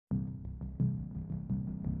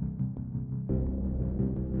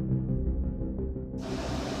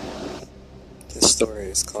The story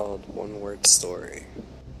is called One Word Story.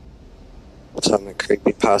 It's on the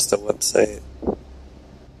Creepypasta website.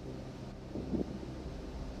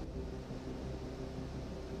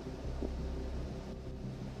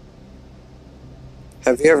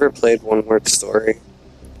 Have you ever played One Word Story?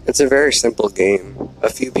 It's a very simple game. A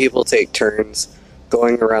few people take turns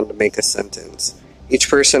going around to make a sentence. Each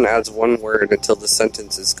person adds one word until the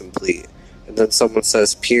sentence is complete, and then someone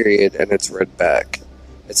says period and it's read back.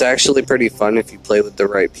 It's actually pretty fun if you play with the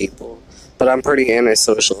right people, but I'm pretty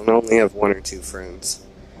antisocial and only have one or two friends.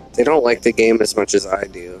 They don't like the game as much as I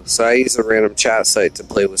do, so I use a random chat site to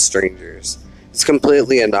play with strangers. It's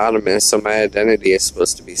completely anonymous, so my identity is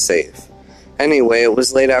supposed to be safe. Anyway, it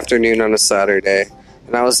was late afternoon on a Saturday,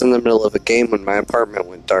 and I was in the middle of a game when my apartment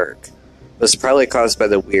went dark. It was probably caused by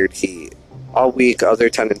the weird heat. All week, other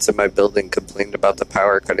tenants in my building complained about the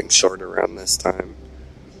power cutting short around this time.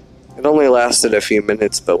 It only lasted a few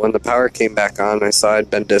minutes, but when the power came back on, I saw I'd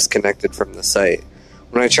been disconnected from the site.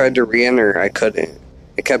 When I tried to re-enter, I couldn't.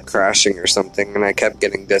 It kept crashing or something, and I kept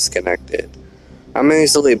getting disconnected. I'm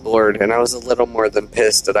easily bored, and I was a little more than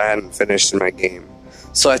pissed that I hadn't finished my game.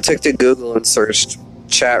 So I took to Google and searched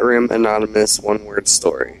chat room anonymous one-word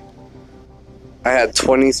story. I had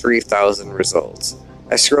 23,000 results.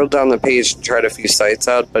 I scrolled down the page and tried a few sites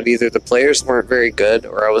out, but either the players weren't very good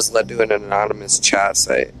or I was led to an anonymous chat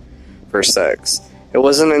site for sex. It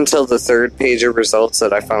wasn't until the third page of results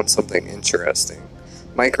that I found something interesting.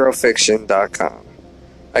 Microfiction.com.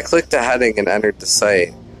 I clicked the heading and entered the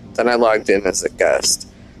site. Then I logged in as a guest.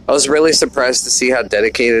 I was really surprised to see how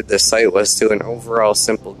dedicated this site was to an overall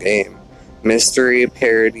simple game. Mystery,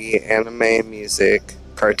 parody, anime, music,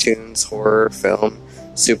 cartoons, horror, film,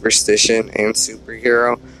 superstition, and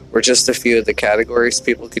superhero were just a few of the categories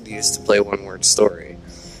people could use to play One Word Story.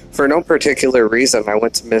 For no particular reason, I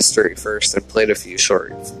went to mystery first and played a few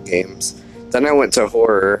short games. Then I went to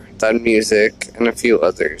horror, then music, and a few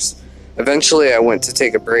others. Eventually I went to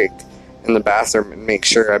take a break in the bathroom and make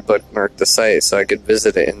sure I bookmarked the site so I could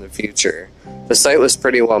visit it in the future. The site was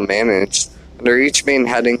pretty well managed. Under each main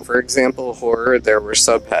heading, for example, horror, there were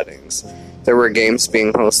subheadings. There were games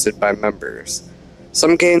being hosted by members.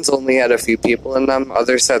 Some games only had a few people in them,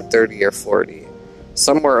 others had 30 or 40.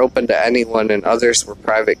 Some were open to anyone, and others were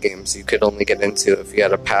private games you could only get into if you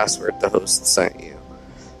had a password the host sent you.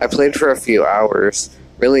 I played for a few hours,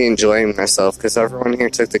 really enjoying myself because everyone here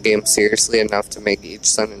took the game seriously enough to make each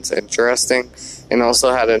sentence interesting, and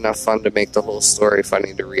also had enough fun to make the whole story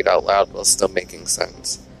funny to read out loud while still making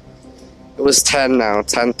sense. It was 10 now,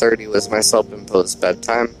 10:30 was my self-imposed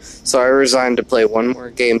bedtime, so I resigned to play one more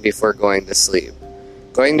game before going to sleep.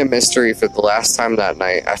 Going to Mystery for the last time that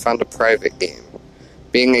night, I found a private game.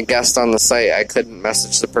 Being a guest on the site, I couldn't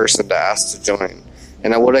message the person to ask to join,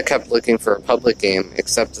 and I would have kept looking for a public game,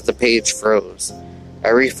 except that the page froze. I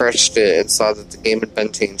refreshed it and saw that the game had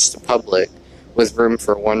been changed to public, with room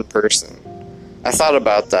for one person. I thought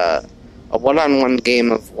about that. A one-on-one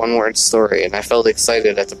game of one-word story, and I felt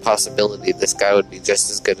excited at the possibility this guy would be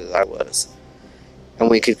just as good as I was, and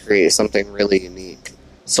we could create something really unique.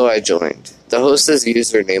 So I joined. The host's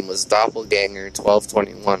username was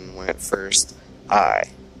Doppelganger1221 when at first I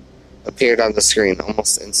appeared on the screen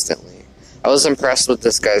almost instantly. I was impressed with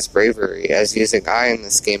this guy's bravery, as using I in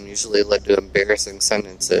this game usually led to embarrassing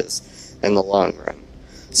sentences in the long run.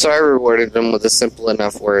 So I rewarded him with a simple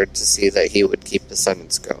enough word to see that he would keep the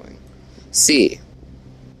sentence going. C.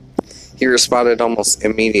 He responded almost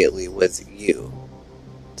immediately with you.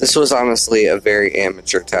 This was honestly a very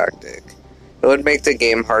amateur tactic. It would make the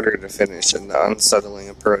game harder to finish, and the unsettling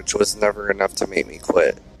approach was never enough to make me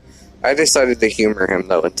quit. I decided to humor him,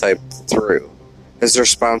 though, and typed through. His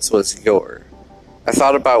response was your. I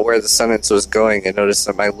thought about where the sentence was going and noticed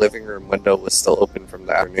that my living room window was still open from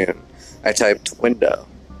the afternoon. I typed window.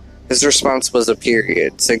 His response was a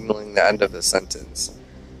period, signaling the end of the sentence.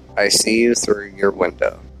 I see you through your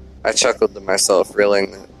window. I chuckled to myself,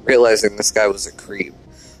 realizing this guy was a creep.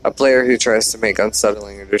 A player who tries to make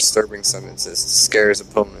unsettling or disturbing sentences to scare his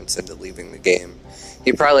opponents into leaving the game.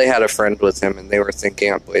 He probably had a friend with him and they were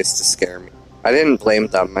thinking up ways to scare me. I didn't blame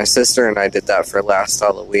them. My sister and I did that for last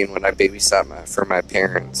Halloween when I babysat for my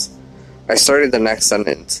parents. I started the next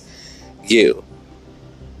sentence. You.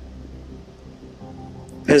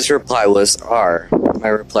 His reply was R. My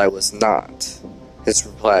reply was not. His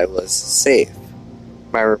reply was safe.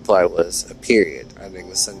 My reply was a period, ending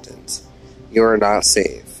the sentence. You are not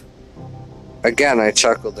safe. Again, I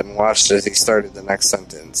chuckled and watched as he started the next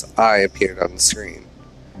sentence. I appeared on the screen.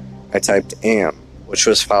 I typed am, which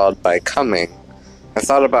was followed by coming. I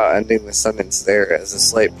thought about ending the sentence there as a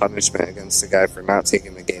slight punishment against the guy for not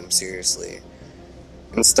taking the game seriously.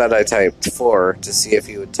 Instead, I typed 4 to see if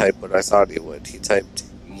he would type what I thought he would. He typed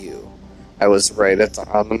you. I was right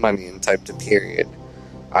on the money and typed a period.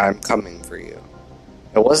 I'm coming for you.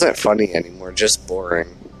 It wasn't funny anymore, just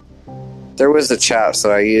boring. There was a chat,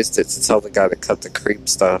 so I used it to tell the guy to cut the creep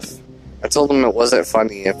stuff. I told him it wasn't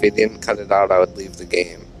funny. If he didn't cut it out, I would leave the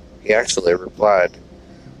game. He actually replied,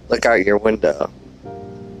 "Look out your window."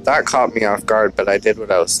 That caught me off guard, but I did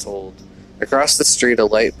what I was told. Across the street, a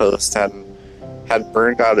light post had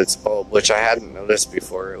burned out its bulb, which I hadn't noticed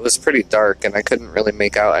before. It was pretty dark, and I couldn't really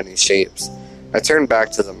make out any shapes. I turned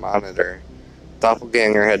back to the monitor.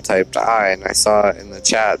 Doppelganger had typed I, and I saw in the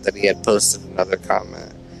chat that he had posted another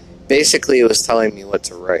comment. Basically, it was telling me what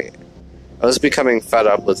to write. I was becoming fed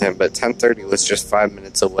up with him, but 10:30 was just 5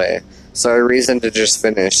 minutes away, so I reasoned to just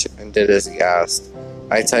finish and did as he asked.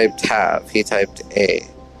 I typed have, he typed a.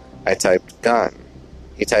 I typed gun.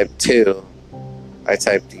 He typed 2. I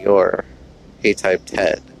typed your. He typed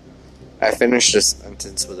head. I finished the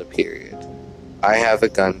sentence with a period. I have a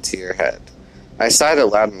gun to your head. I sighed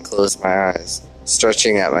aloud and closed my eyes,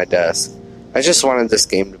 stretching at my desk. I just wanted this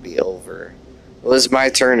game to be over. It was my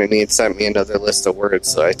turn and he had sent me another list of words,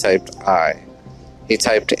 so I typed I. He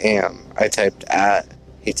typed am. I typed at.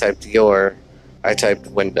 He typed your. I typed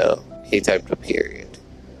window. He typed a period.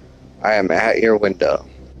 I am at your window.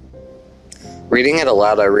 Reading it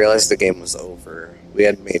aloud, I realized the game was over. We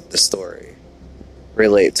had made the story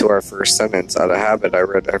relate to our first sentence. Out of habit, I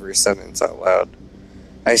read every sentence out loud.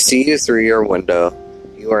 I see you through your window.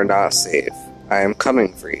 You are not safe. I am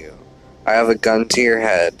coming for you. I have a gun to your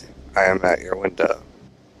head. I am at your window.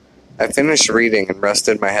 I finished reading and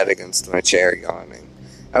rested my head against my chair, yawning.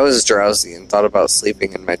 I was drowsy and thought about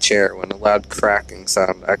sleeping in my chair when a loud cracking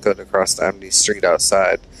sound echoed across the empty street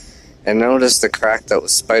outside, and noticed a crack that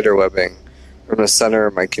was spiderwebbing from the center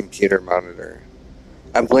of my computer monitor.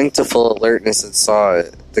 I blinked to full alertness and saw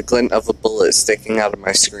it, the glint of a bullet sticking out of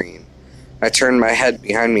my screen. I turned my head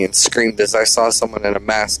behind me and screamed as I saw someone in a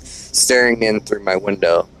mask staring in through my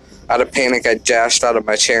window. Out of panic, I dashed out of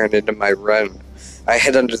my chair and into my room. I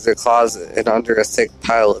hid under the closet and under a thick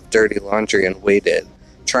pile of dirty laundry and waited,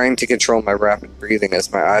 trying to control my rapid breathing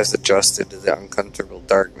as my eyes adjusted to the uncomfortable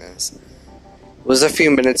darkness. It was a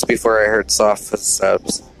few minutes before I heard soft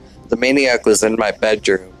footsteps. The maniac was in my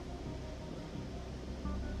bedroom.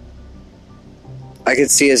 I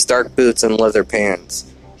could see his dark boots and leather pants.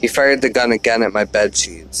 He fired the gun again at my bed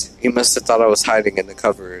sheets. He must have thought I was hiding in the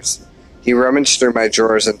covers. He rummaged through my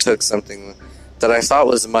drawers and took something that I thought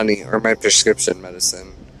was money or my prescription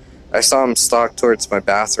medicine. I saw him stalk towards my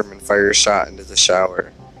bathroom and fire a shot into the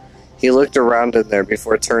shower. He looked around in there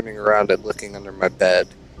before turning around and looking under my bed.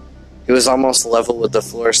 He was almost level with the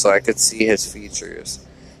floor so I could see his features.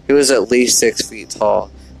 He was at least 6 feet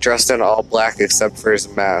tall, dressed in all black except for his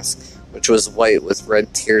mask, which was white with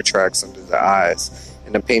red tear tracks under the eyes,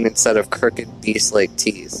 and a painted set of crooked beast-like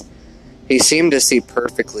teeth. He seemed to see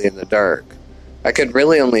perfectly in the dark. I could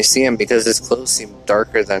really only see him because his clothes seemed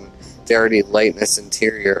darker than the already lightness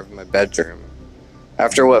interior of my bedroom.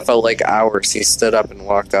 After what felt like hours, he stood up and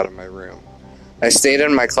walked out of my room. I stayed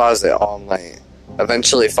in my closet all night,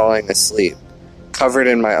 eventually falling asleep, covered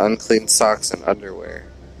in my unclean socks and underwear.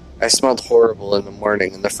 I smelled horrible in the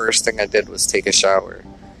morning, and the first thing I did was take a shower.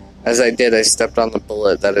 As I did, I stepped on the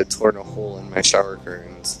bullet that had torn a hole in my shower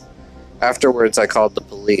curtains. Afterwards, I called the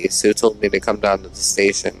police, who told me to come down to the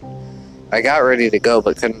station. I got ready to go,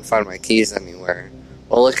 but couldn't find my keys anywhere.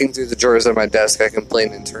 While looking through the drawers of my desk, I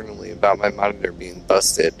complained internally about my monitor being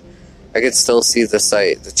busted. I could still see the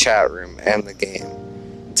site, the chat room, and the game.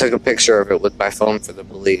 I took a picture of it with my phone for the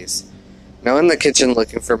police. Now in the kitchen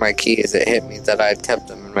looking for my keys, it hit me that I had kept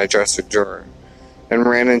them in my dresser drawer, and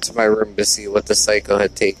ran into my room to see what the psycho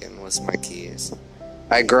had taken was my keys.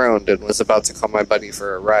 I groaned and was about to call my buddy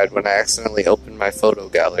for a ride when I accidentally opened my photo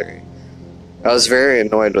gallery. I was very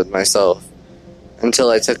annoyed with myself, until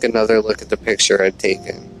I took another look at the picture I'd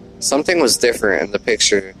taken. Something was different in the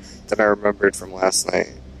picture than I remembered from last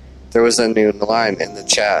night. There was a new line in the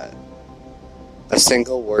chat. A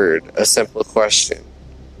single word, a simple question.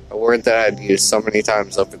 A word that I had used so many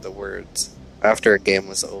times over the words, after a game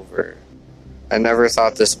was over. I never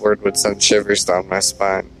thought this word would send shivers down my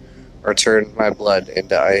spine, or turn my blood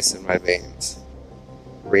into ice in my veins.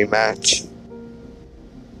 Rematch.